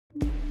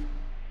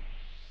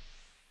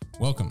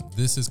Welcome.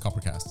 This is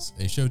Coppercasts,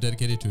 a show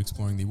dedicated to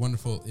exploring the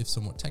wonderful, if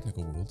somewhat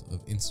technical world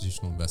of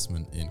institutional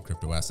investment in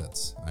crypto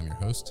assets. I'm your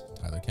host,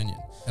 Tyler Kenyon.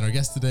 And our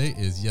guest today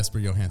is Jesper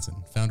Johansen,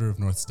 founder of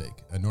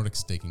Northstake, a Nordic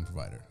staking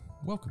provider.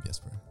 Welcome,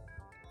 Jesper.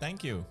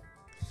 Thank you.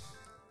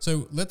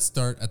 So let's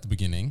start at the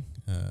beginning,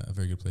 a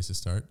very good place to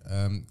start.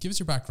 Give us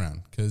your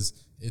background, because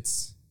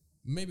it's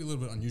maybe a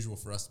little bit unusual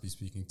for us to be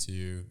speaking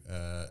to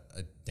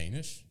a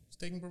Danish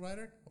staking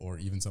provider, or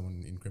even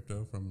someone in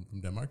crypto from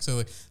Denmark.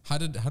 So how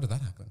did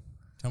that happen?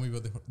 Tell me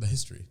about the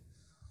history.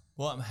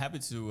 Well, I'm happy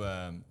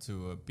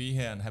to be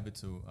here and happy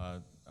to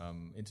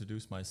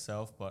introduce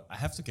myself, but I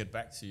have to get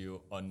back to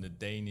you on the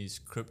Danish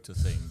crypto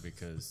thing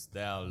because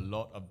there are a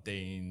lot of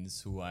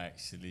Danes who are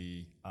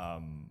actually, I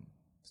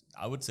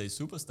would say,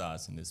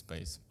 superstars in this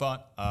space.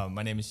 But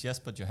my name is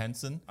Jesper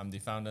Johansen. I'm the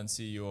founder and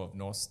CEO of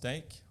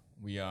Northstake.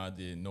 We are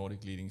the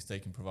Nordic leading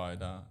staking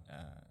provider.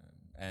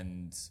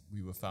 And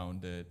we were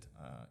founded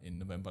in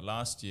November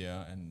last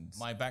year. And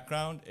my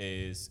background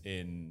is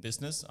in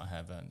business. I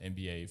have an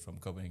MBA from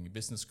Copenhagen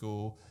Business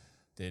School,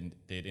 then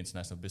did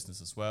international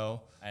business as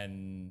well,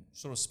 and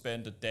sort of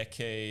spent a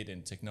decade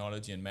in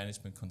technology and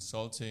management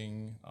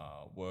consulting.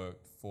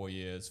 Worked 4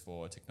 years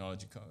for a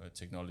technology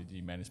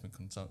management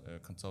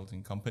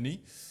consulting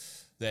company.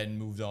 Then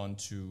moved on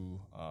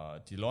to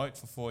Deloitte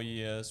for 4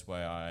 years,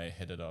 where I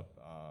headed up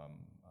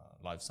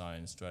life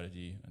science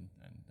strategy and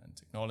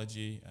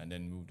technology, and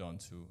then moved on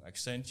to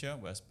Accenture,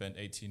 where I spent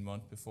 18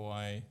 months before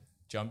I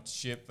jumped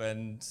ship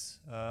and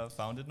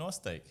founded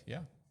Northstake. Yeah.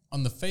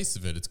 On the face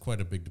of it, it's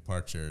quite a big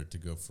departure to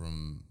go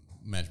from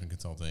management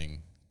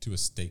consulting to a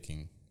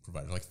staking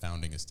provider, like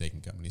founding a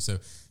staking company. So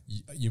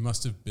you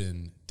must have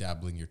been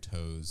dabbling your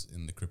toes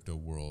in the crypto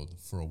world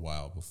for a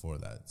while before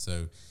that.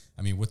 So,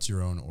 I mean, what's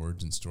your own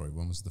origin story?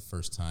 When was the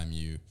first time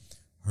you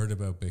heard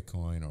about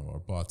Bitcoin or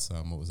bought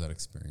some? What was that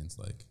experience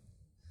like?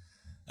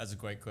 That's a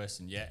great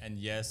question. Yeah, and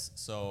yes.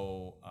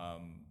 So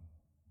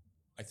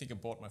I think I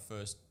bought my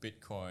first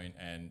Bitcoin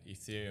and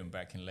Ethereum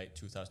back in late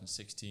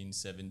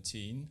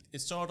 2016-17.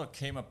 It sort of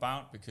came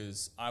about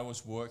because I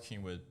was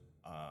working with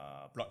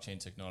blockchain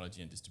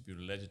technology and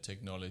distributed ledger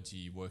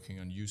technology, working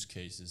on use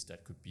cases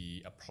that could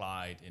be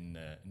applied in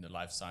the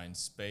life science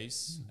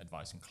space,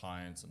 advising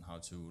clients on how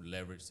to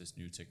leverage this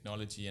new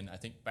technology. And I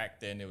think back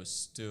then we were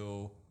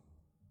still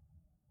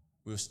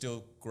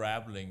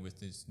grappling with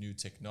this new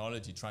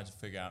technology, trying to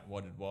figure out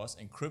what it was.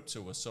 And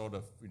crypto was sort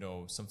of,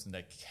 something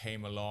that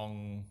came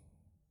along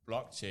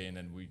blockchain,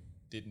 and we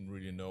didn't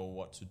really know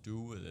what to do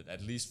with it,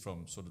 at least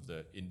from sort of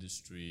the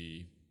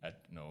industry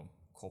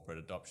corporate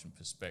adoption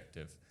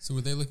perspective. So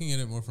were they looking at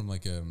it more from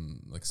like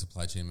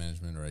supply chain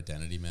management or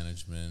identity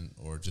management,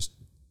 or just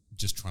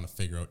trying to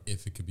figure out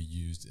if it could be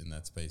used in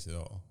that space at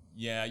all?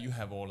 Yeah, you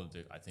have all of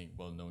the, I think,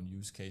 well-known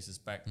use cases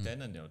back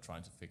then, and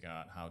trying to figure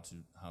out how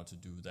to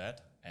do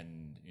that.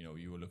 And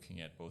you were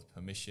looking at both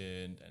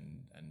permissioned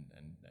and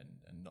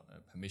not,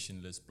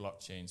 permissionless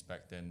blockchains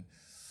back then.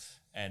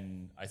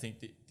 And I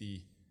think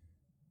it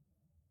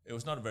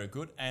was not a very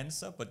good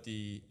answer, but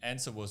the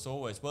answer was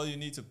always, well, you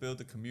need to build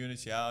the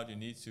community out. You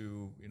need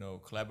to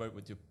collaborate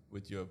with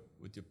your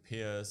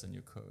peers and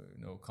your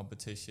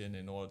competition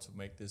in order to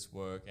make this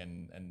work.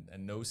 And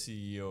no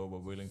CEO were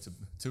willing to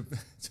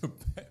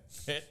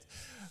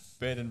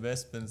bet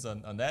investments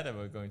on that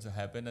ever going to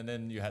happen. And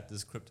then you had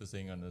this crypto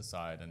thing on the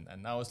side.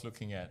 And I was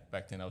looking at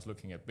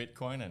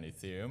Bitcoin and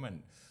Ethereum,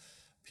 and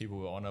people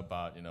were on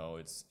about, it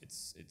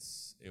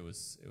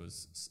was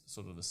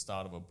sort of the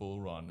start of a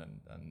bull run,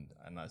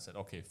 and I said,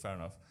 okay, fair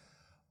enough.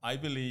 I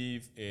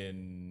believe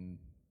in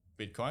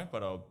Bitcoin,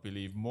 but I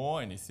believe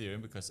more in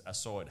Ethereum because I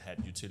saw it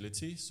had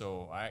utility.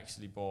 So I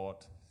actually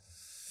bought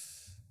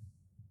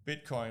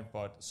Bitcoin,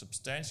 but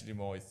substantially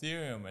more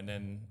Ethereum, and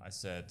then I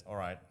said, all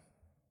right,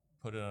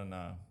 put it on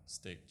a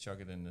stick, chuck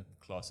it in the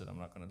closet. I'm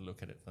not going to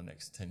look at it for the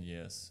next 10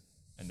 years.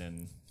 And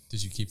then...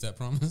 Did you keep that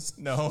promise?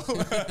 No,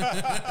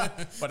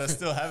 but I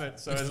still have it.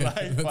 So it's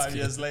like 5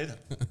 years later.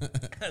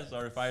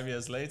 5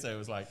 years later, it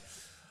was like,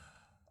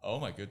 oh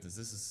my goodness,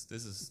 this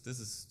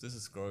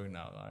is growing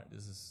now. Right?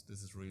 This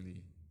is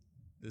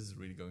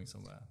really going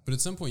somewhere. But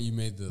at some point, you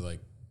made the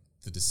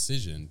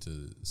decision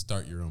to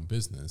start your own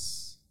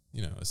business.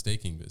 A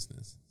staking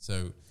business.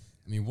 So,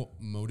 I mean, what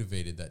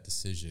motivated that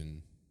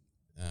decision?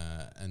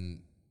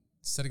 And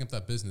setting up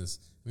that business,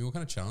 I mean, what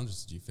kind of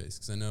challenges did you face?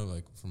 Because I know,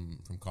 from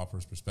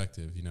Copper's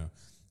perspective,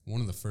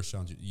 one of the first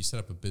challenges, you set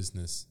up a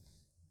business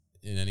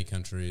in any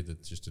country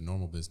that's just a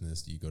normal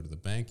business. You go to the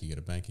bank, you get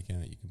a bank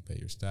account, you can pay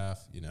your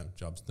staff,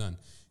 job's done.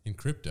 In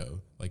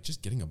crypto,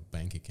 just getting a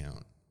bank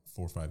account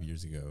 4 or 5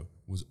 years ago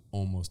was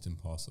almost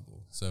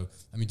impossible. So,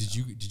 I mean, did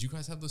you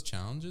guys have those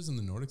challenges in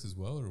the Nordics as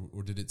well,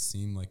 or did it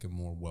seem like a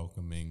more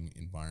welcoming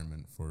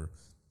environment for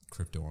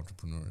crypto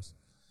entrepreneurs?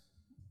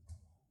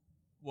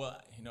 Well,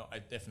 I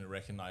definitely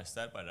recognize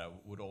that, but I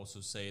would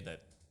also say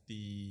that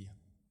the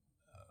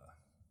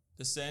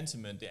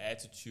sentiment, the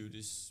attitude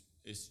is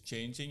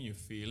changing. You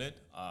feel it,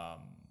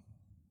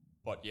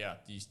 but yeah,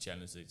 these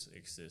challenges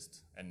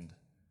exist, and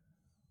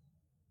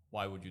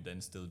why would you then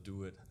still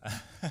do it?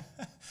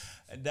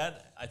 And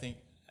that, I think,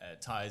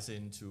 ties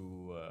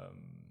into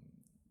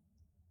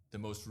the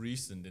most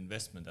recent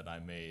investment that I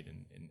made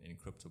in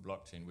crypto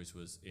blockchain, which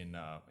was in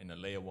a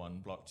layer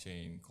 1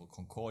 blockchain called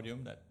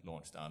Concordium that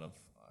launched out of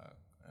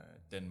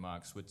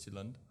Denmark,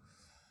 Switzerland.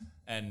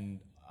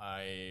 And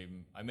I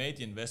made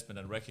the investment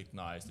and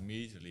recognized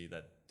immediately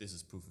that this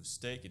is proof of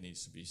stake. It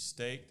needs to be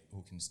staked.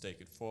 Who can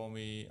stake it for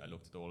me? I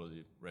looked at all of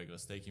the regular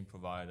staking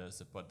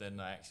providers, but then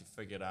I actually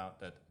figured out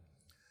that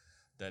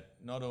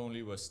not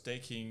only was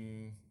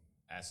staking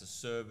as a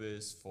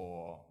service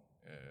for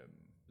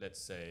let's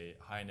say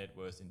high net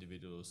worth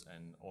individuals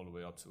and all the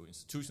way up to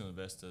institutional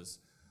investors,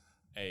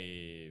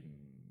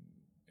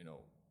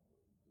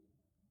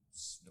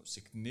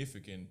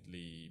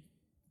 significantly,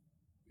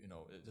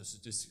 there's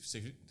this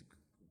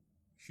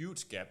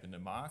huge gap in the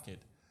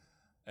market.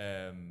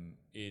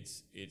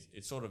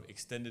 It sort of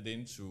extended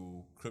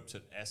into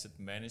crypto asset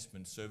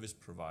management service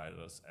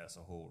providers as a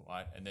whole,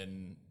 right? And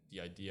then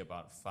the idea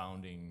about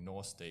founding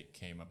Norstake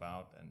came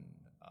about, and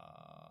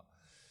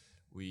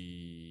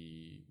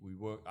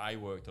I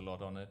worked a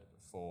lot on it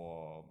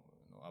for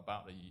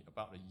about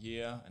a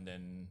year, and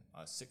then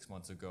 6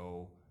 months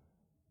ago,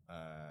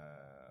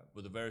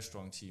 with a very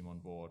strong team on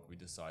board, we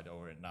decided,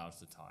 now's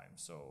the time.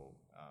 So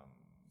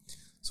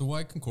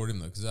why Concordium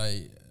though? Because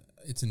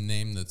it's a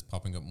name that's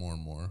popping up more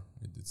and more.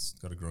 It's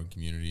got a growing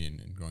community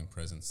and growing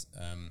presence.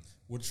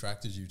 What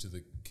attracted you to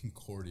the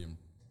Concordium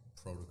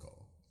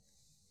protocol?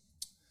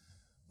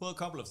 Well, a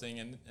couple of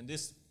things, and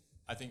this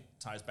I think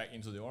ties back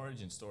into the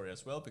origin story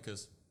as well,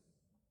 because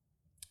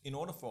in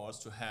order for us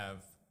to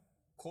have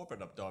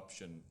corporate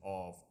adoption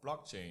of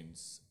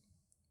blockchains,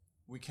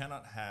 we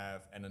cannot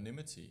have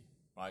anonymity,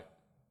 right?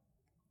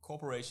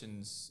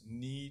 Corporations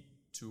need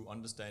to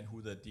understand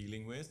who they're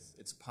dealing with.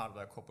 It's part of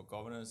their corporate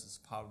governance, it's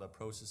part of their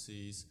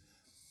processes.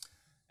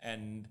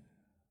 And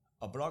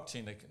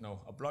Concordium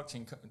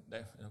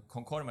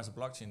as a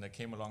blockchain that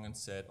came along and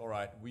said, all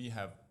right, we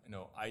have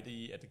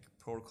ID at the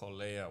protocol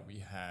layer, we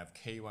have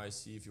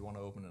KYC if you want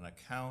to open an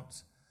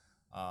account.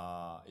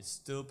 It's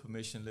still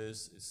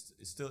permissionless,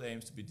 it still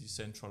aims to be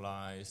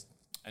decentralized.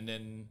 And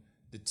then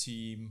the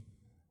team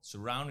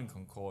surrounding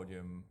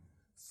Concordium,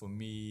 for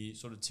me,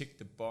 sort of ticked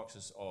the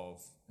boxes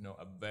of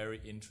a very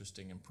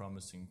interesting and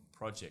promising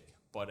project.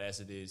 But as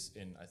it is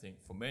I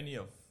think for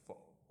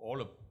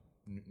all of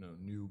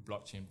new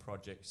blockchain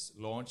projects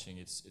launching,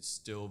 it's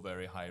still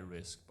very high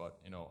risk. But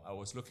I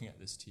was looking at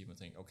this team and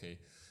think, okay,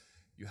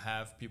 you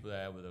have people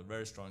there with a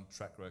very strong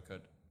track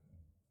record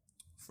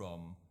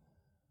from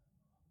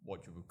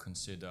what you would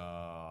consider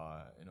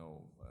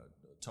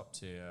top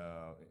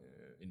tier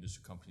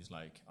industry companies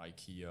like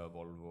IKEA,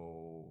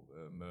 Volvo,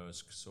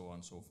 Maersk, so on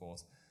and so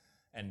forth,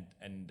 and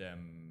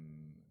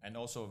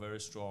also a very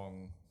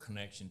strong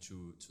connection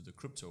to the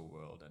crypto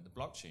world and the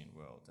blockchain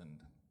world. And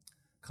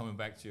coming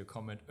back to your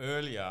comment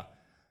earlier,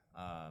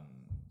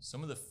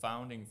 some of the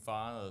founding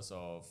fathers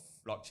of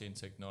blockchain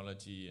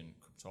technology and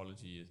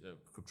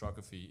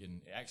cryptography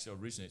actually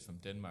originates from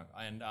Denmark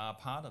and are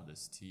part of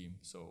this team.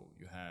 So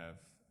you have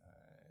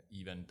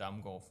Ivan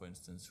Damgaard, for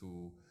instance,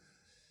 who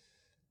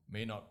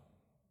may not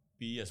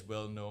be as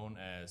well known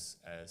as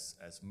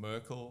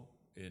Merkle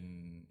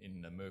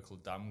in the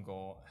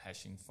Merkle-Damgaard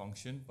hashing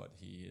function, but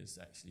he is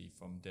actually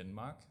from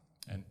Denmark.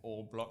 And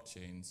all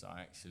blockchains are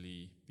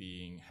actually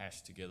being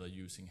hashed together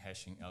using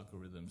hashing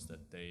algorithms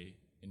that they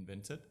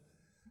invented.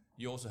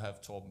 You also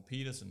have Torben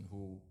Petersen,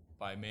 who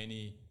by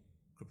many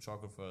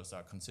cryptographers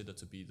are considered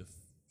to be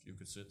you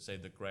could say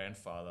the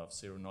grandfather of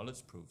zero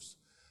knowledge proofs.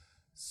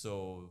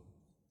 So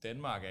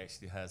Denmark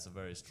actually has a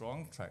very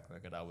strong track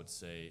record, I would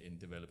say, in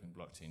developing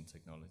blockchain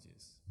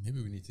technologies.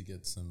 Maybe we need to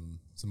get some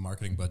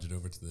marketing budget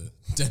over to the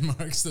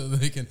Denmark so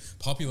they can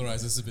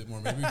popularize this a bit more.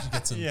 Maybe we should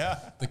get some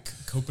the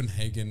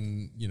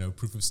Copenhagen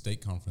proof of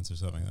stake conference or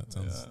something.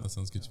 That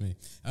sounds good to me.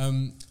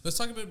 Let's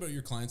talk a bit about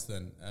your clients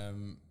then,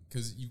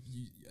 because you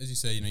as you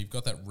say, you've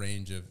got that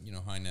range of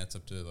high nets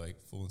up to like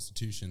full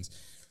institutions,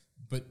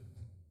 but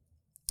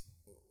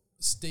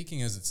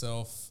staking as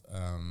itself,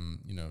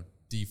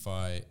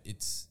 DeFi,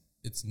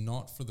 it's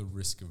not for the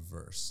risk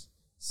averse.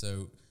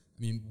 So,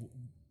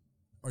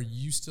 are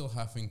you still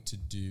having to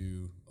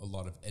do a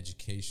lot of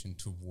education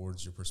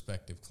towards your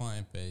prospective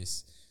client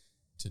base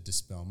to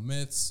dispel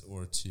myths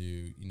or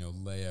to,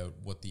 lay out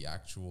what the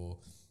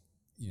actual,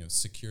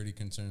 security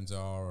concerns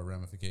are or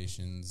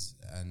ramifications?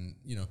 And,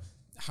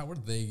 how are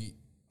they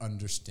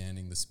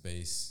understanding the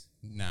space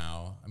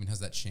now? Has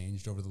that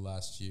changed over the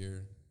last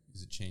year?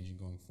 Is it changing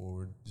going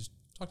forward? Just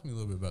talk to me a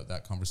little bit about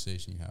that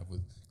conversation you have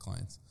with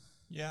clients.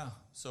 Yeah,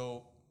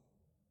 so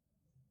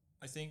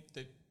I think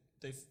that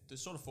they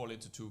sort of fall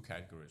into two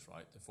categories,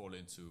 right? They fall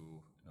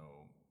into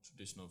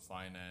traditional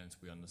finance.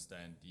 We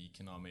understand the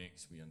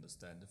economics, we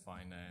understand the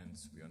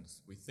finance,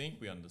 we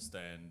think we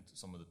understand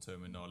some of the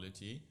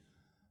terminology,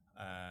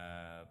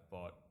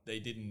 but they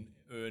didn't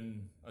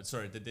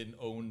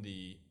own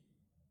the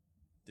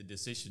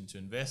decision to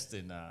invest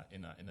in a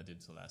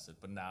digital asset.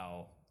 But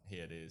now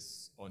here it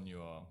is on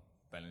your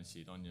balance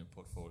sheet, on your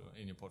portfolio,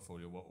 in your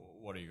portfolio.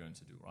 What are you going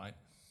to do, right?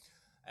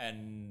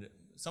 And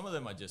some of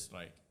them are just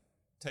like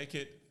take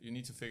it. You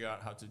need to figure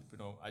out how to,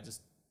 I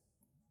just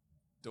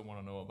don't want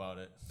to know about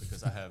it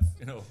because I have,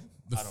 I don't know.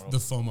 The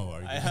FOMO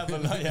argument. I have a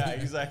lot, yeah,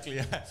 exactly.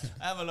 I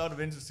have a lot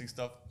of interesting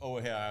stuff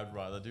over here I'd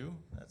rather do.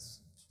 That's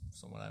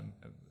someone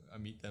I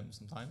meet them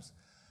sometimes.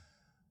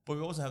 But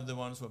we also have the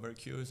ones who are very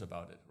curious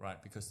about it,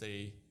 right? Because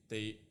they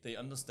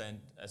understand,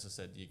 as I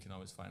said, the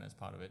economics finance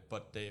part of it,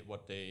 but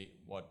what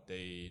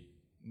they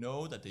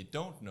know that they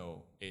don't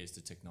know is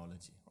the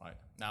technology, right?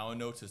 Now I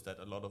notice that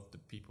a lot of the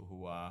people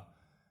who are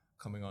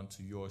coming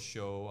onto your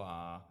show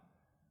are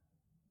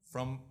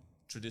from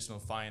traditional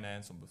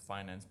finance or with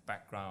finance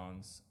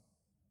backgrounds,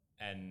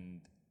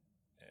 and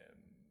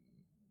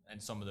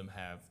some of them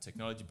have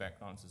technology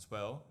backgrounds as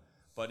well.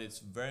 But it's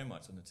very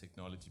much on the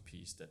technology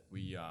piece that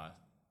we are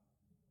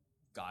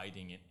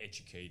guiding and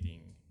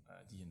educating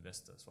the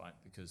investors, right?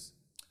 Because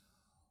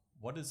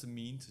what does it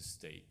mean to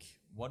stake?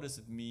 What does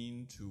it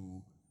mean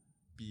to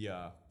be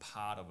a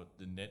part of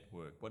the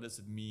network? What does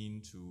it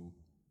mean to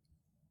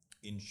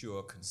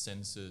ensure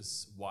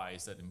consensus? Why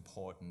is that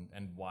important?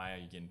 And why are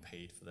you getting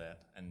paid for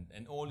that?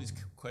 And all these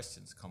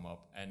questions come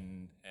up.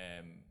 And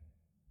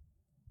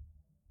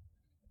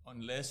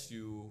unless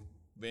you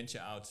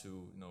venture out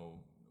to,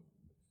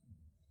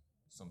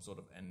 some sort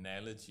of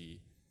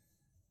analogy,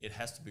 it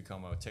has to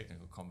become a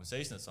technical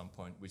conversation at some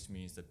point, which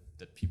means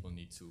that people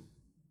need to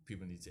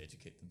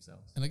educate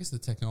themselves. And I guess the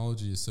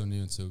technology is so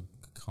new and so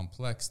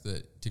complex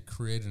that to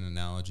create an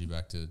analogy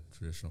back to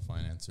traditional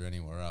finance or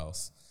anywhere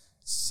else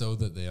so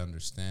that they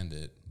understand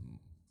it,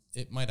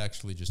 it might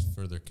actually just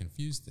further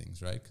confuse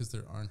things, right? Because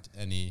there aren't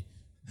any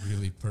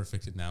really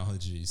perfect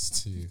analogies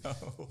to,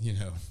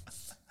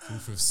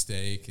 proof of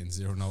stake and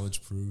zero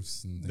knowledge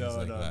proofs and things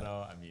like that.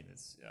 No. I mean,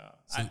 it's,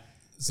 yeah.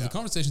 So the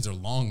conversations are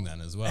long then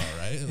as well,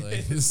 right?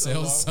 Like the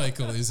sales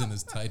cycle isn't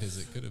as tight as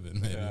it could have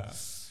been, maybe. Yeah.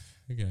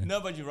 Okay.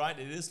 No, but you're right.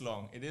 It is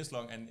long,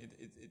 and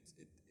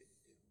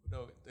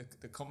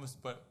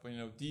but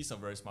these are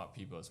very smart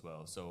people as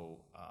well. So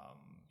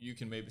you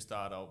can maybe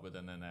start out with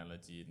an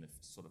analogy and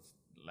sort of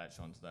latch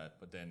onto that,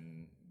 but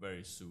then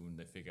very soon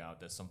they figure out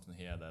there's something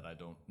here that I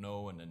don't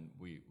know, and then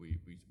we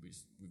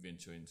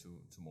venture into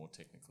more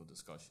technical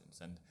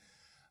discussions.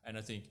 And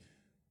I think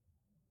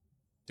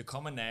the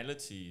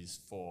commonalities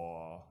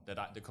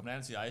the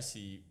commonality I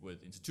see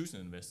with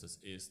institutional investors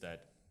is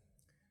that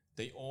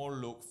they all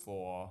look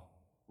for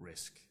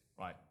risk,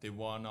 right? They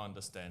want to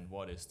understand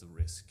what is the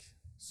risk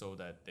so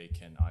that they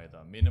can either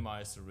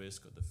minimize the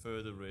risk or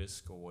defer the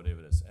risk or whatever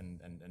it is. And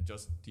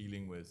just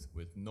dealing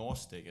with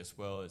Norstake as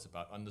well is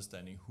about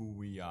understanding who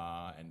we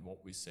are and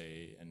what we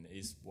say, and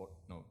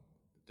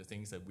the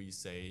things that we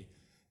say,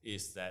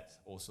 is that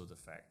also the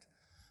fact.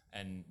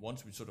 And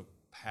once we sort of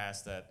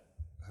pass that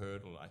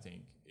hurdle, I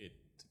think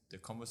the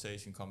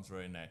conversation comes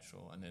very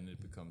natural, and then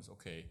it becomes,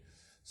 okay,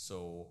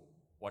 so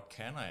what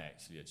can I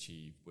actually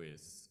achieve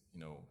with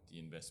the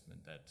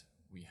investment that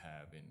we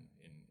have in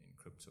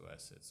crypto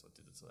assets or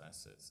digital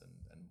assets,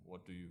 and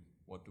what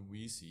do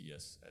we see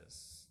as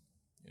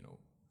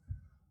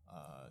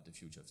the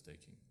future of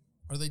staking?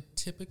 Are they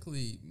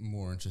typically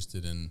more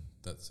interested in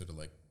that sort of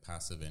like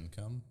passive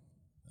income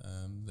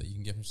that you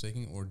can get from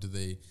staking, or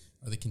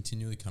are they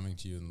continually coming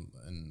to you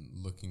and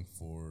looking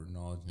for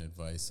knowledge and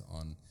advice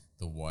on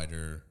the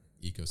wider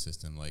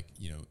ecosystem? Like,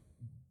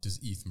 does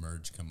ETH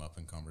merge come up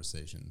in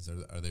conversations?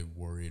 Are they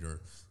worried,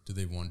 or do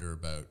they wonder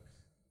about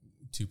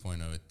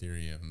 2.0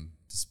 Ethereum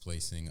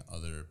displacing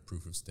other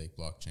proof of stake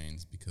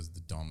blockchains because of the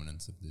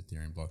dominance of the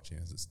Ethereum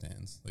blockchain as it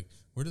stands? Like,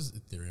 where does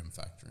Ethereum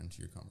factor into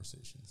your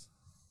conversations?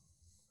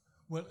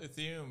 Well,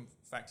 Ethereum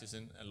factors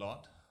in a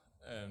lot,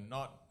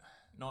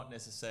 not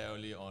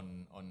necessarily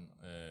on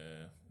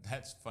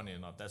that's funny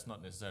enough, that's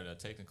not necessarily a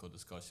technical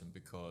discussion,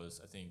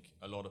 because I think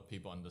a lot of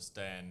people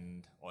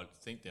understand, or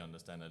think they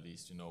understand at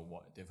least,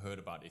 what they've heard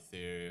about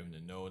Ethereum.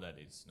 They know that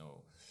it's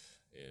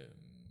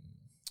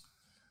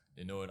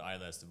they know it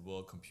either as the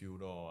world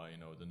computer or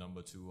the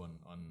number 2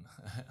 on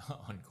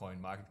on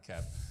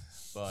CoinMarketCap,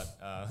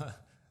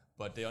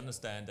 but they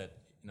understand that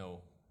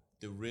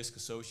the risk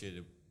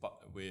associated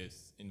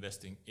with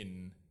investing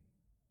in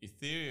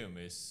Ethereum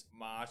is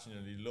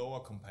marginally lower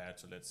compared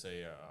to, let's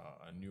say,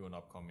 a new and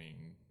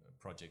upcoming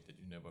project that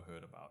you never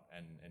heard about,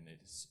 and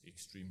it's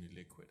extremely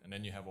liquid. And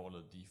then you have all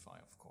of DeFi,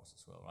 of course,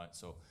 as well, right?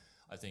 So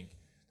I think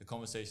the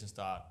conversation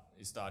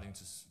is starting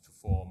to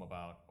form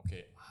about,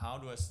 okay, how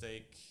do I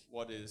stake?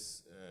 What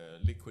is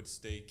liquid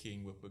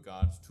staking with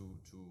regards to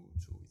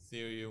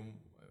Ethereum?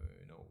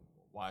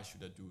 Why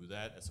should I do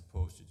that as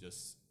opposed to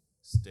just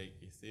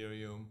stake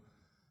Ethereum?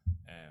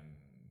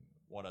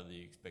 What are the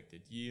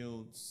expected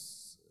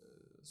yields?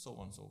 So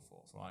on and so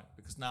forth, right?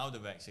 Because now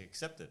they've actually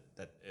accepted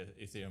that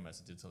Ethereum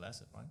as a digital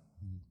asset, right?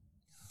 Mm.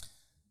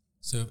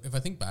 So if I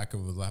think back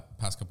over the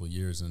past couple of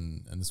years,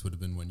 and this would have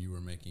been when you were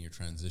making your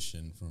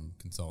transition from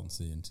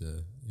consultancy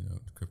into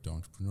crypto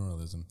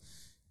entrepreneurialism,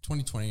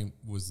 2020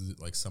 was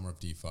like summer of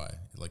DeFi.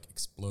 It like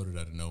exploded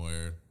out of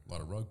nowhere. A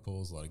lot of rug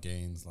pulls, a lot of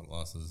gains, a lot of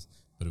losses,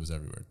 but it was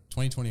everywhere.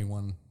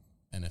 2021,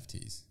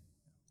 NFTs,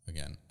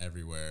 again,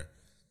 everywhere.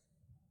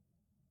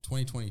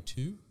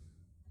 2022,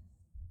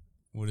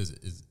 what is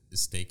it? Is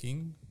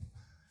staking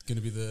going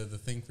to be the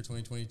thing for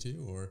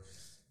 2022, or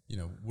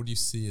what do you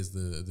see as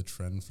the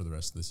trend for the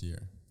rest of this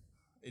year?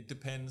 It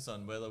depends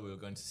on whether we're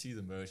going to see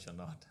the merge or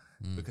not.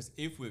 Because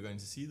if we're going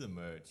to see the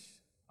merge,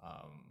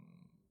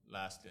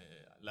 last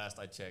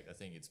I checked, I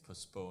think it's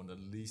postponed at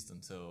least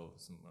until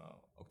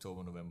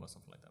October, November,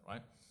 something like that,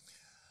 right?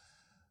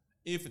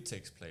 If it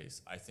takes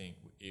place, I think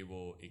it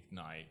will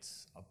ignite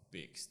a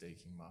big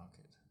staking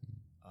market.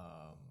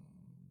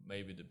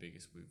 Maybe the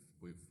biggest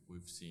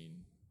we've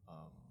seen,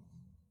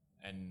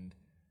 and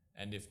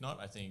if not,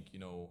 I think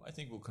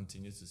we'll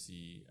continue to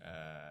see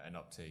an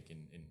uptake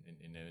in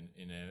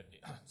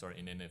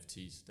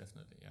NFTs,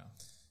 definitely. Yeah.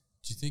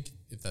 Do you think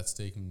if that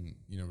staking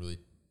really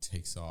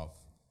takes off,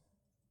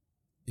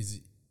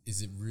 is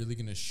it really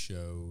going to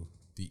show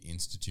the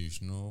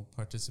institutional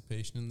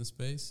participation in the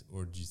space,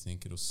 or do you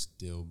think it'll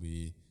still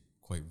be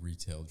quite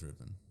retail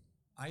driven?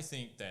 I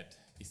think that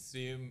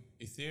Ethereum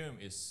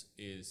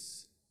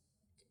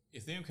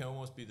can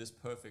almost be this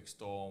perfect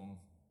storm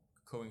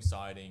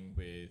coinciding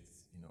with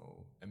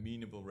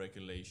amenable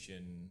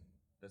regulation,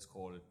 let's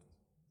call it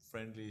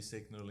friendly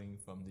signaling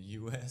from the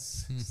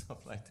US,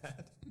 stuff like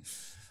that.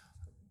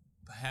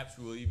 Perhaps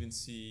we will even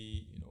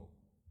see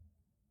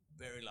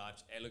very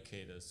large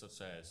allocators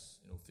such as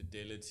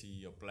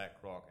Fidelity or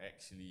BlackRock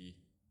actually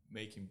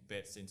making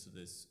bets into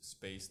this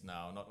space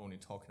now, not only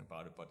talking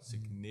about it but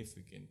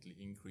significantly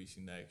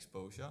increasing their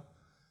exposure.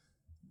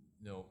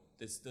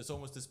 There's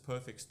almost this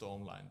perfect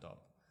storm lined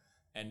up,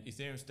 and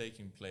Ethereum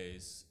staking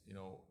plays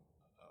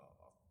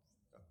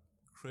a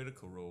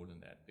critical role in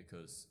that,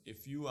 because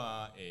if you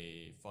are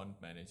a fund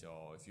manager,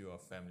 or if you are a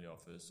family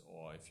office,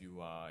 or if you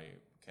are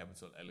a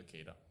capital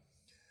allocator,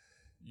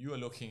 you are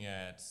looking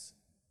at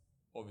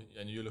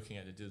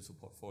the digital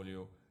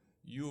portfolio,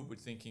 you will be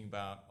thinking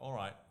about, all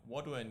right,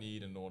 what do I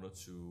need in order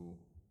to,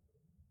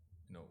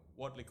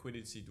 what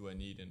liquidity do I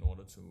need in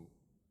order to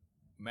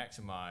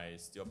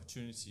maximize the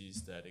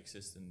opportunities that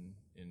exist in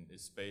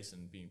this space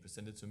and being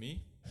presented to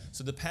me?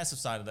 So the passive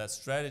side of that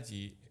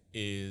strategy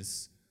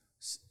is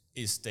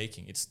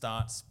staking. It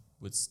starts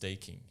with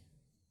staking,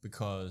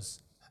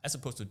 because as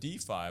opposed to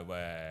DeFi,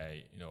 where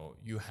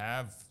you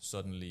have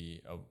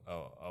suddenly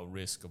a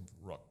risk of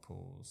rug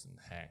pulls and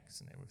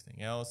hacks and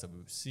everything else that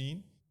we've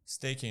seen,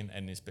 staking,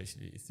 and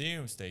especially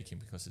Ethereum staking,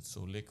 because it's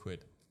so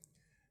liquid,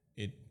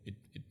 it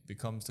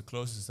becomes the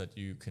closest that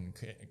you can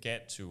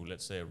get to,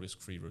 let's say, a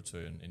risk-free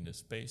return in this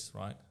space,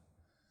 right?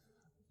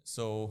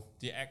 So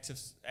the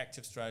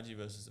active strategy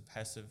versus the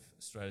passive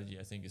strategy,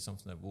 I think, is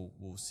something that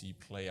we'll see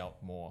play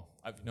out more.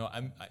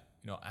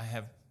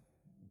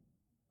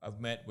 I've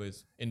met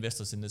with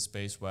investors in this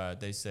space where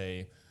they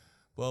say,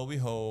 well, we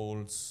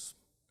hold,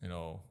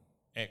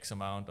 X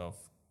amount of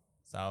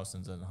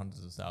thousands and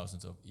hundreds of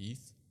thousands of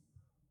ETH,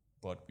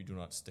 but we do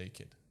not stake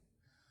it.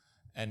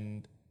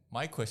 And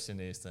my question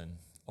is then,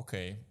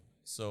 okay,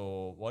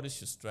 so what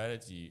is your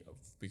strategy?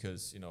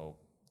 Because,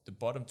 the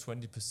bottom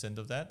 20%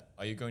 of that,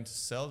 are you going to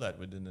sell that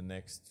within the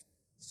next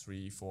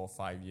 3, 4,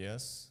 5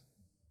 years?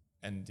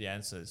 And the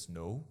answer is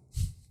no.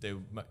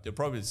 They'll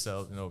probably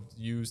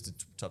use the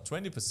top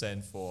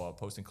 20% for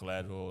posting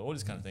collateral, all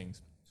these kind of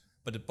things.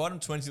 But the bottom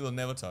 20 will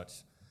never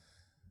touch.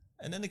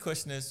 And then the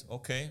question is,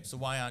 okay, so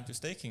why aren't you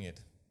staking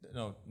it?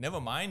 Never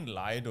mind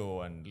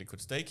Lido and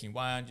liquid staking.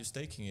 Why aren't you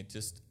staking it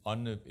just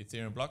on the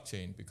Ethereum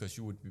blockchain? Because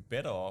you would be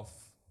better off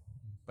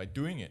by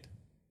doing it.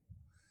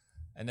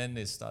 And then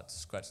they start to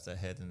scratch their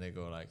head and they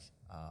go like,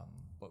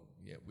 but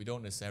yeah, we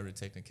don't necessarily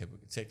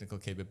technical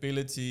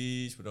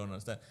capabilities. We don't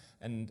understand.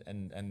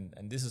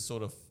 And this is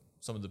sort of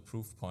some of the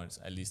proof points,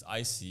 at least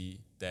I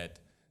see, that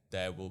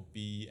there will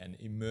be an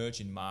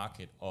emerging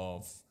market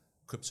of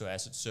crypto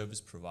asset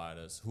service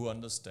providers who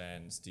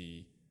understands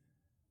the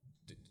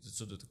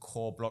sort of the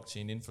core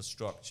blockchain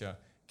infrastructure,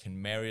 can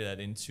marry that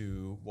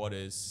into what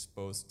is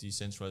both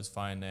decentralized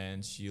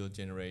finance, yield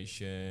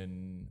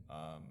generation,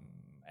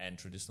 and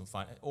traditional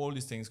finance. All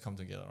these things come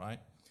together, right?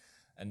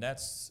 And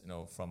that's,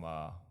 from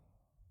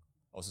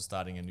also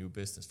starting a new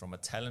business, from a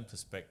talent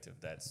perspective,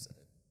 that's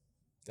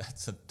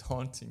a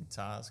daunting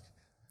task.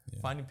 Yeah.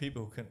 Finding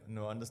people who can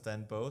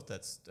understand both,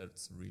 that's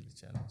really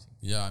challenging.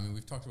 Yeah, I mean,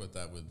 we've talked about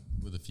that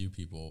with a few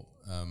people,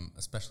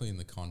 especially in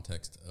the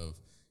context of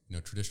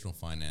traditional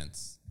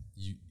finance.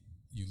 You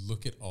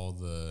look at all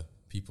the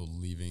people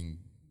leaving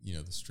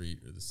the street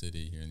or the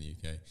city here in the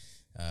UK.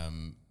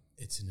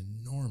 It's an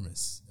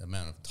enormous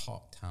amount of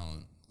top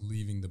talent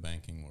leaving the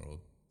banking world,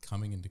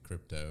 coming into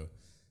crypto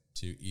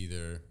to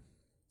either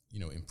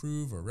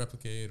improve or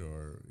replicate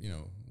or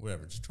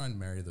whatever, just trying to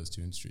marry those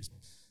two industries.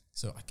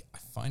 So I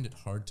find it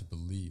hard to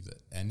believe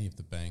that any of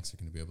the banks are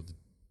going to be able to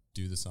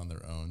do this on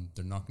their own.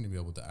 They're not going to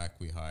be able to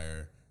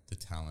acqui-hire the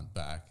talent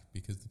back,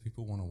 because the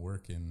people want to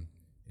work in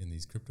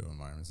these crypto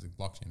environments, like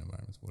blockchain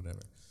environments, whatever.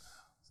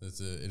 So it's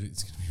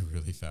going to be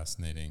really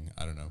fascinating.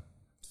 I don't know,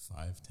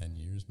 5-10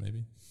 years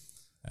maybe.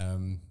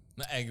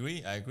 I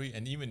agree.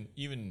 And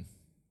even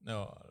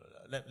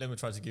let me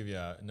try to give you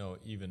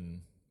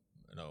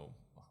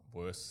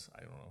worse.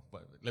 I don't know,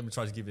 but let me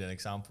try to give you an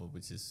example,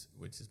 which is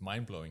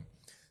mind blowing.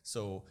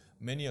 So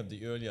many of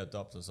the early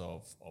adopters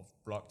of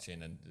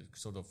blockchain and the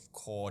sort of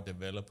core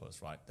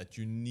developers, right, that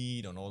you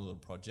need on all the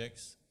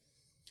projects,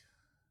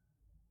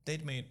 they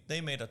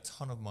made a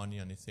ton of money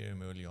on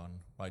Ethereum early on,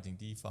 writing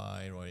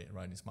DeFi,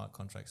 writing smart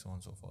contracts, so on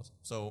and so forth.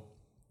 So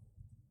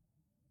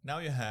now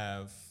you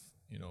have,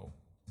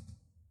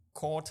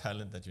 core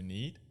talent that you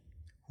need,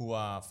 who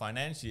are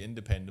financially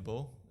independent,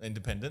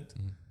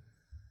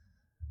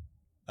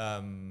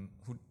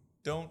 who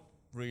don't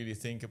really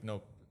think of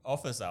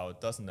offers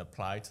out doesn't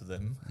apply to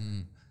them.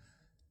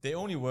 They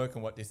only work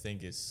on what they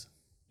think is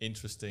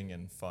interesting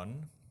and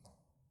fun.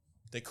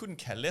 They couldn't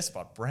care less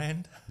about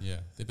brand.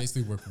 Yeah, they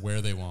basically work where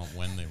they want,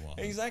 when they want.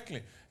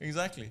 Exactly.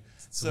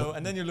 So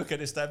and then you look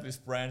at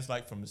established brands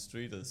like from the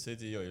street or the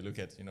city, or you look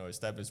at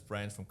established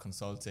brands from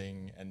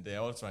consulting, and they're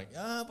all trying.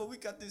 But we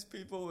got these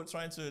people. We're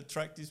trying to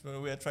attract these.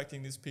 We're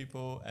attracting these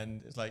people,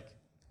 and it's like,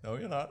 no,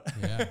 you're not.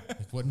 Yeah.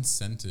 Like, what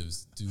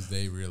incentives do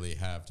they really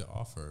have to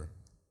offer?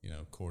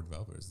 Core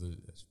developers.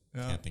 I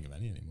can't think of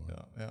any anymore.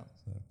 Yeah.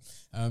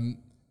 So,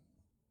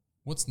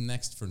 what's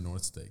next for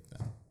Northstake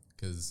then?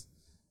 Because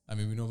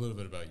we know a little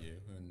bit about you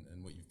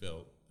and what you've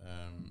built.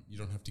 You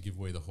don't have to give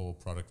away the whole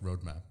product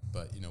roadmap,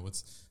 but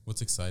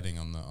what's exciting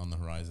on the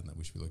horizon that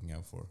we should be looking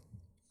out for?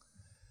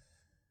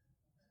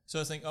 So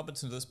I think up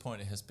until this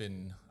point, it has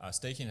been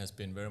staking has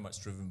been very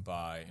much driven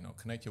by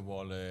connect your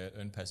wallet,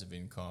 earn passive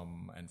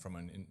income, and from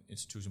an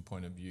institution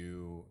point of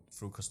view,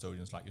 through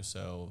custodians like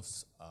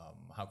yourselves,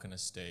 how can I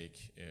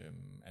stake,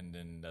 and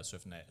then there's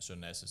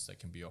certain assets that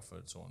can be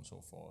offered, so on and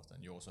so forth.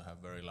 And you also have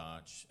very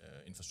large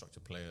infrastructure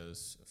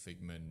players,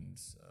 Figment,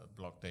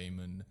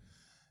 Blockdaemon,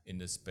 in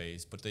this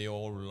space, but they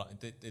all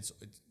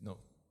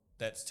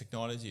that's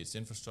technology, it's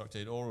infrastructure.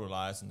 It all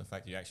relies on the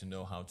fact that you actually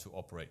know how to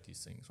operate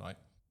these things, right?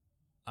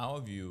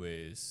 Our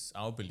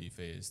belief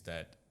is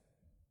that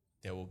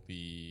there will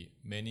be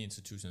many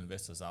institutional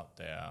investors out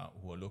there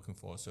who are looking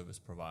for a service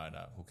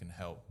provider who can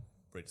help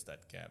bridge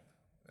that gap.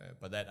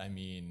 By that I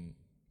mean,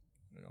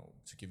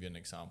 to give you an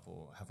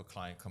example, have a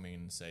client come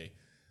in and say,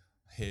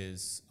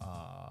 here's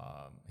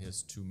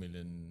 2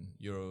 million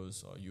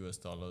euros or US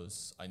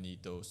dollars. I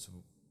need those to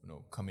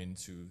come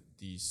into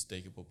these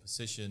stakeable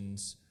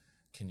positions.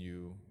 Can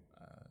you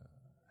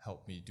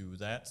help me do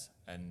that?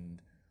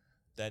 And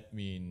that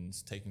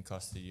means taking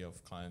custody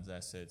of clients'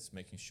 assets,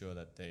 making sure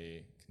that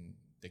they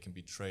can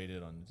be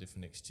traded on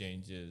different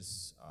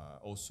exchanges,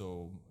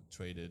 also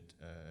traded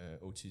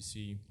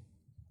OTC,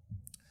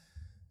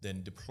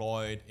 then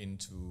deployed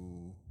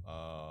into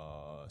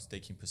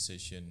staking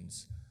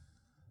positions,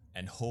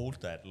 and hold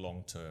that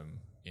long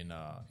term in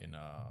an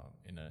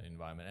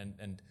environment.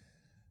 And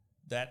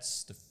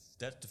that's the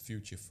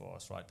future for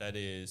us, right? That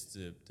is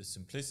the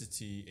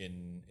simplicity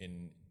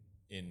in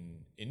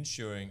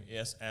ensuring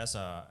as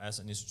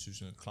an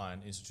institutional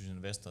client, institutional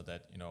investor,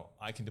 that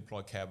I can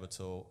deploy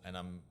capital, and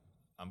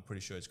I'm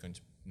pretty sure it's going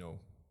to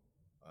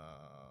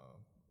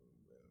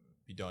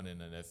be done in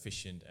an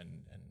efficient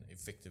and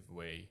effective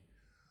way,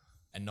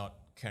 and not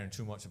caring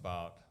too much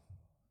about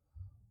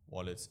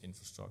wallets,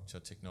 infrastructure,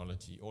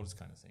 technology, all these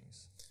kind of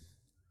things.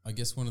 I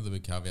guess one of the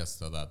big caveats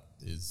to that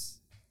is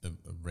a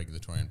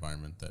regulatory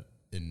environment that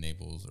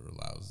enables or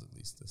allows at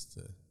least this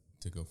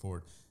to go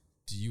forward.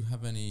 Do you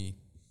have any,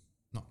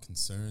 not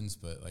concerns,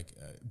 but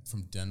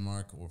from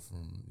Denmark or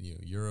from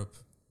Europe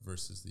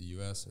versus the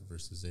US or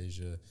versus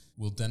Asia,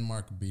 will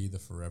Denmark be the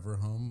forever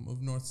home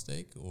of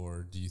Northstake,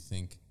 or do you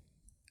think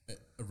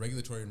a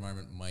regulatory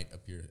environment might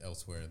appear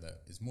elsewhere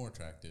that is more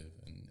attractive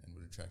and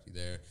would attract you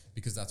there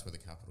because that's where the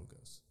capital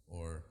goes,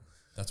 or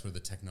that's where the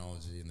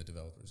technology and the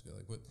developers go?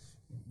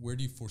 Where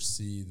do you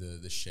foresee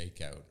the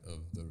shakeout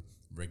of the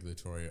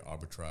regulatory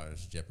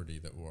arbitrage jeopardy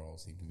that we're all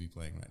seem to be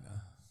playing right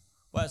now?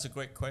 Well, it's a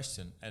great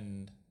question,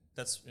 and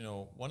that's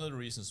one of the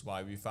reasons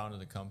why we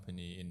founded a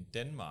company in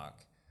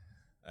Denmark.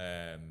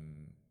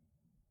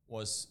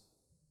 Was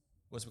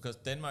because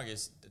Denmark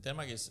is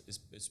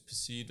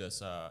perceived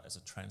as a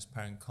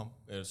transparent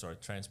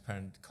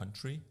transparent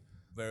country,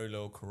 very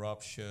low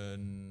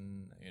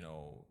corruption,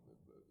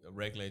 a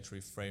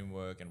regulatory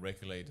framework and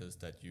regulators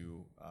that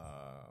you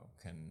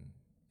can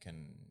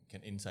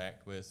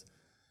interact with,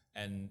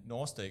 and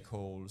Northstake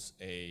holds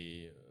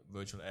a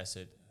virtual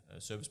asset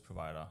service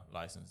provider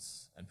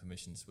license and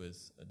permissions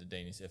with the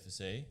Danish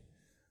FSA.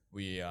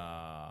 We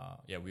are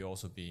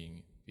also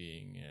being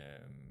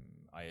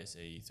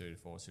ISA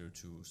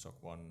 3402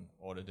 SOC 1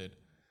 audited,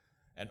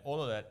 and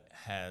all of that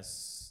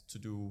has to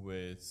do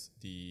with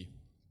the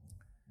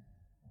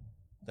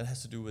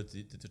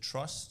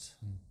trust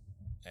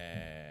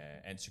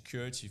and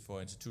security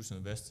for institutional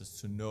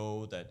investors to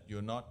know that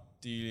you're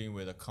not dealing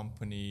with a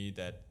company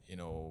that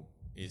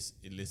is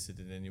illicit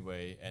in any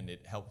way, and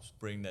it helps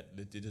bring that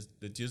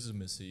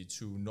legitimacy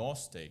to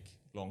Northstake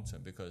long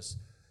term, because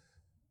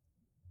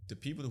the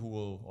people who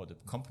will, or the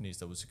companies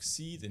that will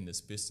succeed in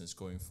this business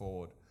going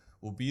forward,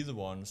 will be the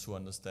ones who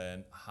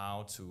understand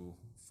how to,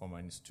 from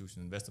an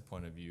institutional investor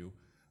point of view,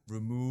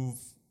 remove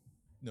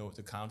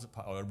the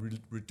counterpart, or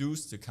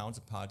reduce the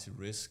counterparty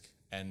risk,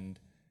 and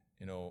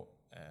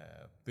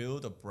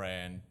build a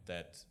brand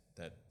that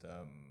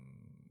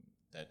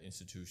that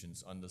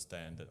institutions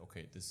understand that,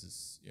 okay, this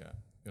is, you're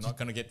not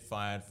going to get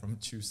fired from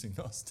choosing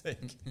our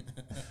stake.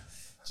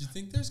 Do you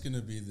think there's going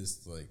to be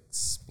this like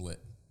split,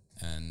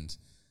 and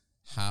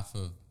half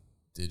of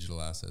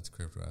digital assets,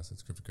 crypto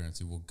assets,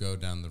 cryptocurrency will go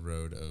down the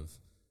road of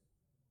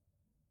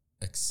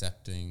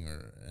accepting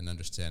or and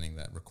understanding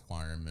that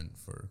requirement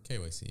for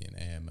KYC and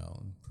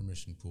AML and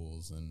permission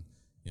pools and,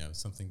 you know,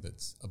 something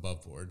that's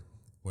above board,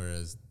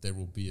 whereas there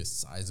will be a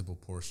sizable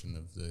portion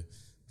of the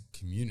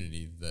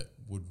community that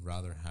would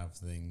rather have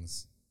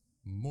things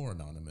more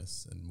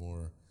anonymous and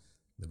more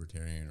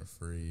libertarian or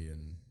free?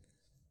 And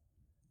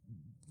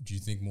do you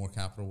think more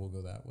capital will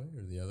go that way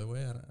or the other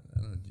way? I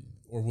don't know.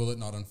 Or will it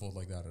not unfold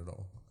like that at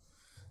all?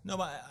 No,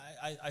 but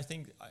I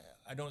think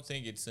I don't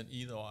think it's an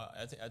either or.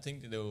 I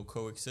think they will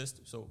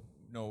coexist. So,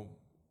 you know,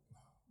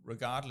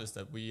 regardless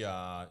that we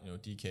are, you know,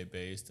 DK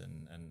based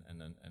and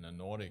a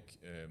Nordic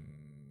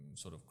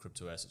sort of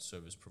crypto asset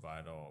service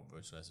provider or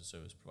virtual asset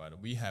service provider,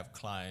 we have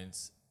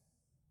clients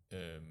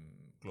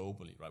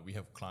globally, right? We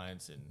have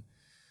clients in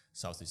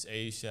Southeast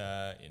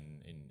Asia,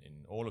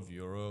 in all of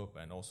Europe,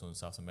 and also in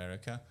South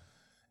America,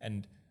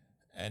 and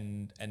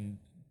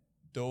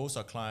those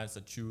are clients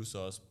that choose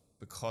us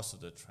because of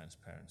the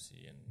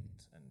transparency and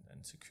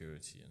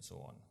security and so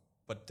on.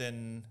 But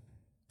then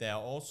there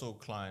are also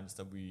clients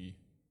that we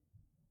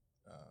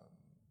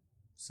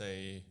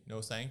say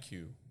no thank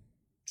you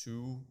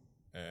to,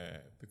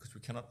 because we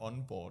cannot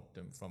onboard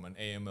them from an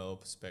AML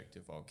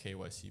perspective or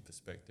KYC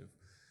perspective.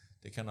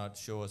 They cannot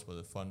show us where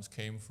the funds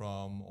came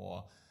from,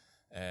 or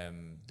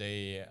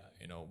they,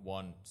 you know,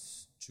 want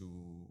to,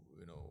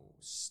 you know,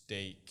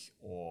 stake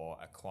or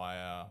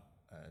acquire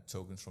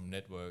tokens from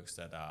networks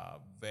that are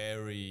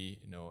very,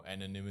 you know,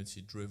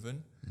 anonymity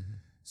driven. Mm-hmm.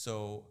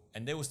 So,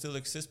 and they will still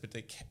exist, but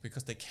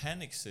because they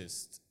can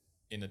exist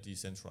in a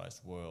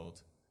decentralized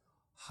world.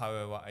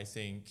 However, I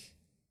think,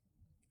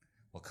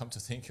 well, come to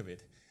think of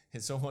it,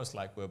 it's almost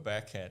like we're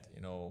back at,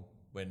 you know,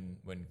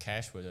 when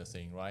cash was a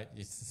thing, right?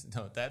 It's,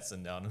 no, that's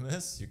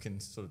anonymous. You can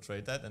sort of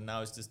trade that, and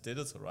now it's just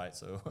digital, right?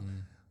 So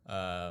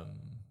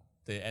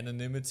the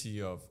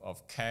anonymity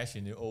of cash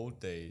in the old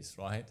days,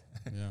 right?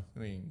 Yeah. I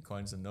mean,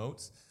 coins and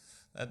notes.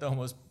 That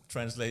almost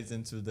translates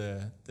into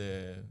the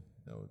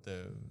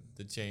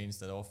chains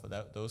that offer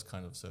those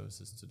kind of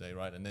services today,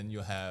 right? And then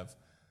you have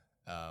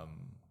a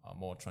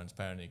more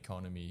transparent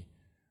economy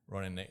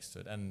running next to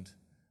it. And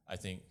I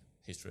think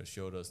history has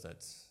showed us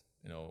that,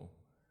 you know,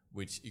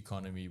 which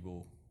economy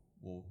will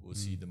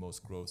see the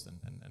most growth and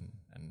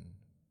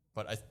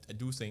but I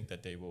do think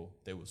that they will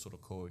sort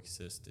of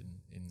coexist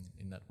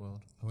in that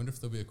world. I wonder if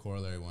there'll be a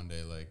corollary one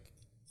day, like,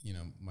 you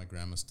know, my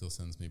grandma still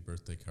sends me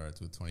birthday cards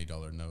with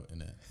 $20 note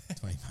in it,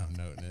 £20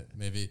 note in it.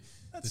 Maybe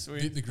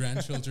the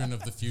grandchildren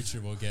of the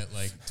future will get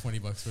like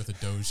 $20 worth of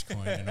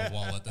Dogecoin in a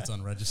wallet that's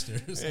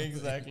unregistered or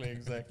something.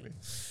 Exactly.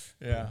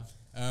 Yeah.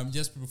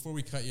 Jesper, before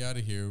we cut you out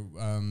of here,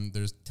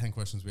 there's 10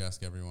 questions we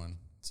ask everyone.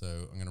 So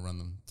I'm going to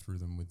run through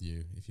them with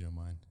you, if you don't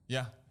mind.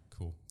 Yeah.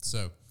 Cool.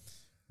 So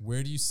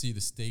where do you see the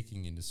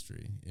staking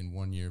industry in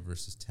 1 year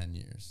versus 10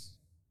 years?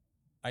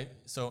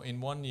 So in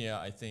 1 year,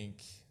 I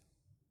think,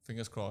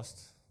 fingers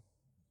crossed,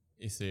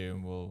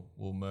 Ethereum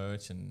will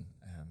merge and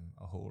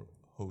a whole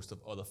host of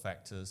other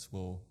factors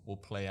will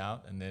play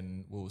out, and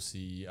then we'll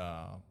see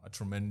a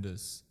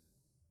tremendous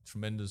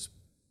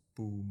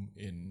boom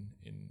in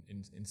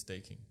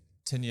staking.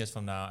 10 years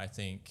from now, I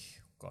think,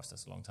 gosh,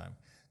 that's a long time.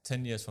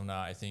 10 years from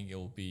now, I think it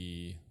will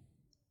be,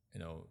 you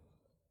know,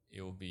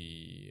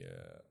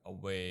 a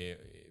way.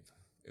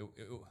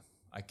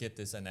 I get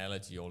this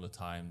analogy all the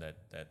time that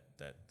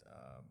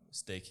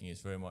staking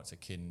is very much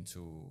akin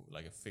to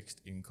like a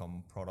fixed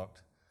income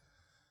product.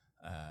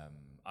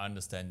 I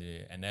understand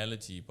the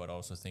analogy, but I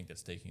also think that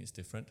staking is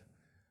different.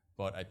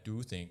 But I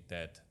do think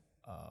that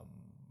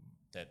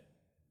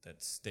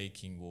that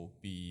staking will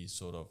be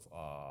sort of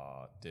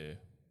the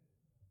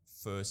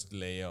first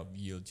layer of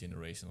yield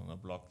generation on a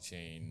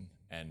blockchain.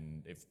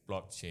 And if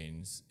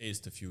blockchains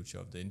is the future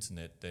of the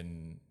internet,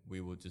 then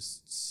we will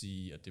just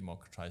see a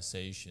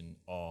democratization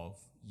of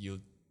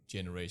yield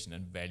generation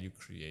and value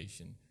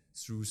creation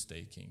through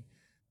staking,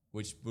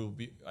 which will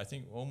be, I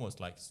think, almost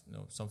like, you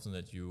know, something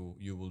that you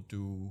will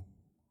do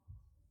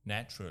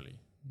naturally,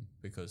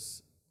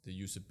 because the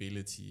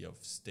usability of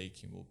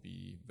staking will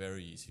be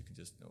very easy. You can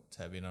just, you know,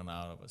 tap in and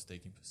out of a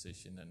staking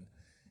position, and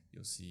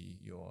you'll see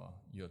your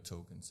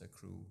tokens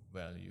accrue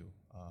value.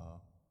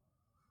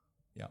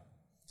 Yeah.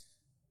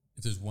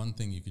 If there's one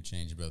thing you could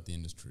change about the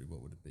industry,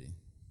 what would it be?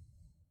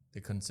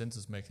 The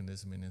consensus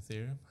mechanism in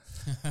Ethereum.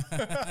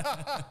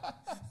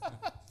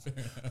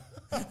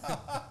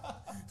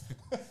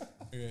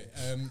 Okay.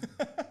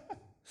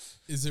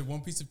 Is there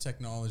one piece of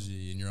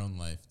technology in your own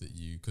life that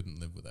you couldn't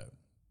live without?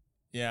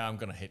 Yeah, I'm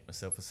gonna hate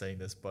myself for saying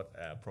this, but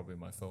probably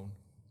my phone.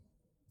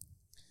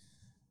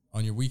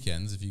 On your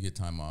weekends, if you get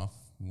time off,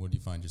 what do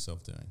you find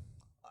yourself doing?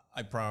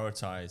 I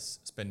prioritize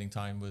spending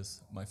time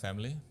with my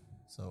family,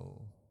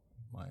 so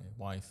my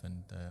wife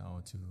and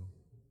our two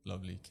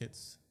lovely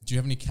kids. Do you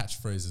have any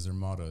catchphrases or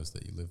mottos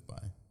that you live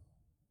by?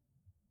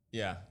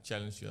 Yeah,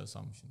 challenge your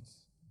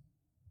assumptions.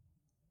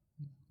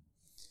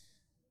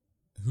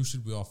 Who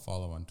should we all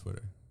follow on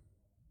Twitter?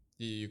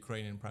 The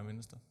Ukrainian Prime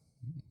Minister.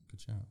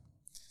 Good shout.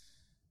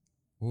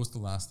 What was the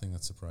last thing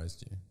that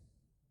surprised you?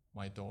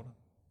 My daughter.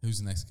 Who's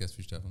the next guest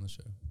we should have on the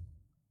show?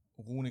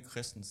 Rune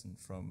Christensen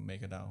from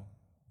MakerDAO,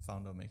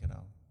 founder of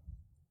MakerDAO.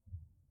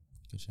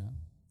 Good shout.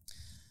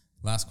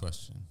 Last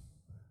question.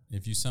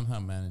 If you somehow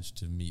managed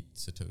to meet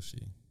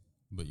Satoshi,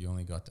 but you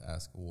only got to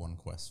ask one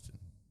question,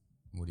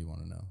 what do you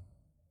want to know?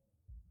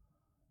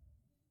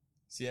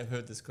 See, I've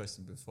heard this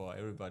question before.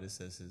 Everybody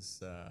says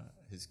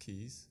his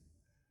keys.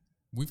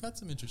 We've had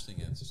some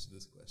interesting answers to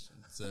this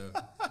question. So,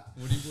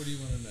 what do you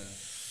want to know?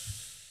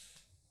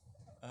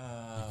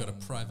 You've got a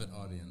private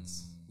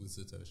audience with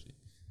Satoshi.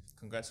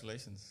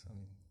 Congratulations. I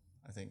mean,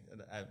 I think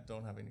I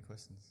don't have any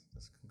questions.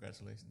 Just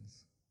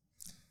congratulations.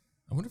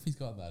 I wonder if he's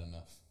got that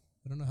enough.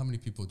 I don't know how many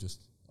people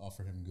just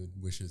offer him good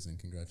wishes and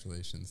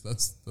congratulations.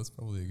 That's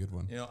probably a good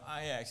one. You know,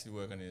 I actually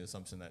work on the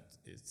assumption that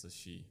it's a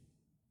she.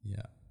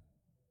 Yeah.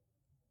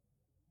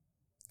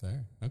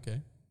 Fair.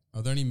 Okay.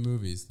 Are there any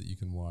movies that you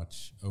can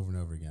watch over and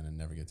over again and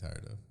never get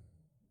tired of?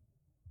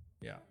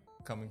 Yeah.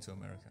 Coming to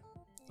America.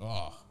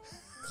 Oh,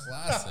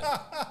 classic.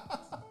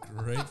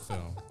 Great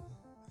film.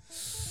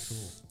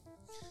 Cool.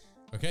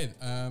 Okay,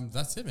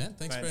 that's it, man.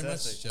 Thanks very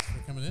much, Jesper, for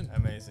coming in.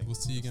 Amazing. We'll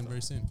see you again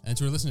very soon. And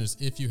to our listeners,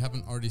 if you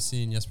haven't already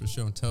seen Jesper's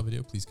show and tell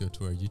video, please go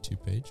to our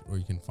YouTube page, or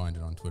you can find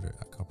it on Twitter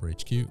at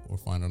CopperHQ, or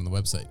find it on the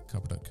website,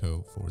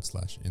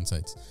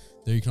 copper.co/insights.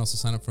 There you can also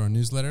sign up for our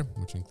newsletter,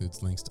 which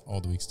includes links to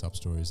all the week's top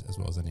stories, as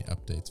well as any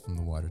updates from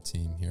the wider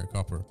team here at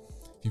Copper.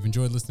 If you've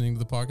enjoyed listening to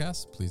the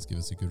podcast, please give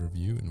us a good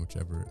review in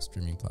whichever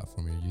streaming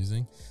platform you're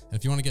using. And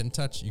if you want to get in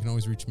touch, you can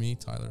always reach me,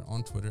 Tyler,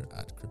 on Twitter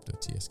at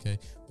CryptoTSK,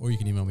 or you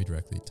can email me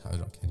directly,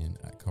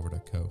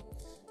 tyler.kenyon@cover.co.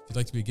 If you'd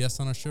like to be a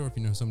guest on our show, or if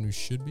you know someone who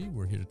should be,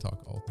 we're here to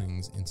talk all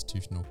things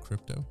institutional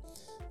crypto.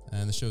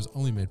 And the show is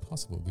only made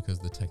possible because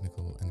of the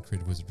technical and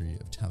creative wizardry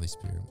of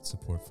TallySpear, with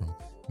support from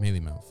Melee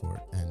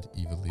Mountfort and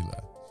Eva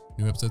Lila.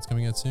 New episodes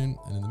coming out soon,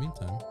 and in the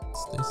meantime,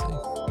 stay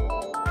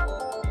safe.